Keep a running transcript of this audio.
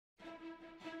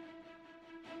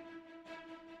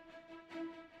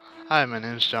Hi, my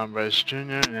name is Bryce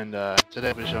Jr. and today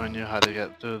I'll be showing you how to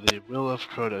get through the Will of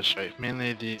Crota Strike,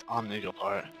 mainly the Omnigul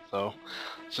part. So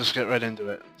let's just get right into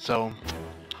it. So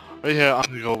right here,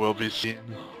 Omnigul will be seen.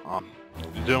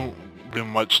 You don't do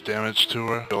much damage to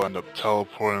her. You'll end up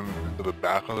teleporting into the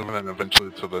back of the room and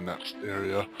eventually to the next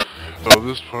area. So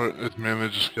this part is mainly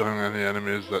just killing any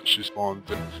enemies that she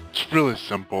spawns in. It's really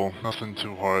simple, nothing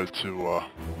too hard to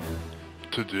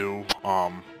do.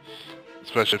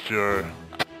 Especially if you're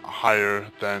higher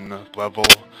than level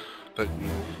that you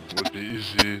would be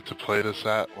easy to play this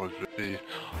at, would be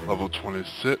level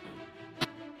 26.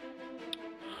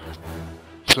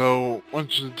 So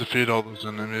once you defeat all those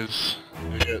enemies,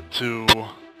 you get to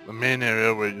the main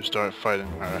area where you start fighting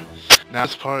her. Now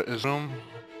this part is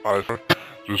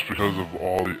just because of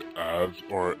all the ads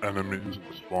or enemies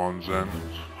it spawns in.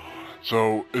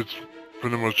 So it's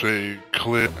pretty much a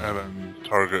clear and then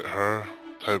target her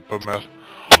type of method.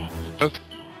 Best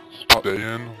spot to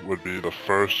stay in would be the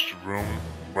first room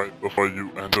right before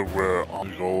you enter where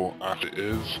Omnigul actually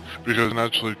is, because you can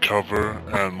actually cover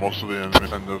and most of the enemies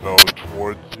tend to go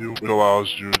towards you, which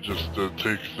allows you just to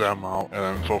take them out and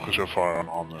then focus your fire on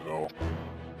Omnigul.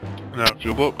 Now if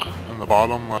you look in the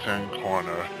bottom left hand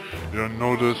corner, you'll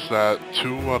notice that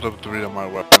 2 out of 3 of my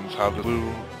weapons have the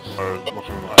blue or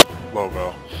looking like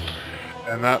logo.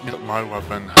 And that means that my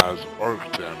weapon has arc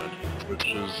damage, which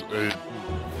is a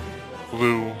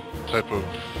blue type of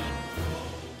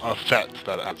effect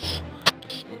that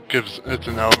it's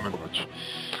an element damage.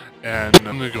 And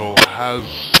Omnigul has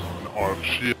an arc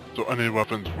shield, so any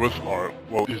weapons with arc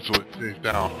will easily take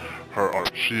down her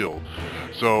arc shield.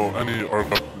 So any arc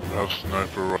weapon, you have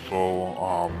sniper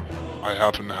rifle, I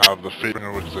happen to have the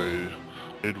Fatebringer, which is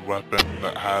a weapon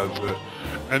that has it.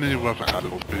 Any weapon has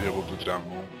it will be able to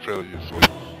demo fairly easily.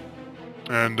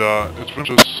 And it's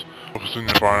really just focusing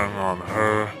your firing on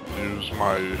her. Use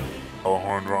my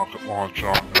horn rocket launcher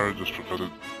on her just because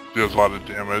it deals a lot of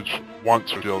damage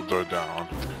once her shields are down.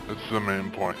 That's the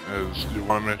main point, is you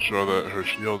want to make sure that her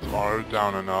shields are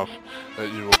down enough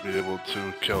that you will be able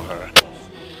to kill her.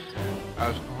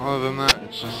 Other than that,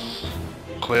 it's just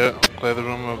clear the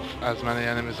room of as many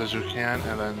enemies as you can,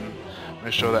 and then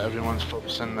make sure that everyone's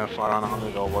focusing their fire on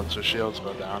Omnigul once her shields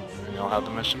go down, and you'll have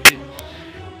the mission beat.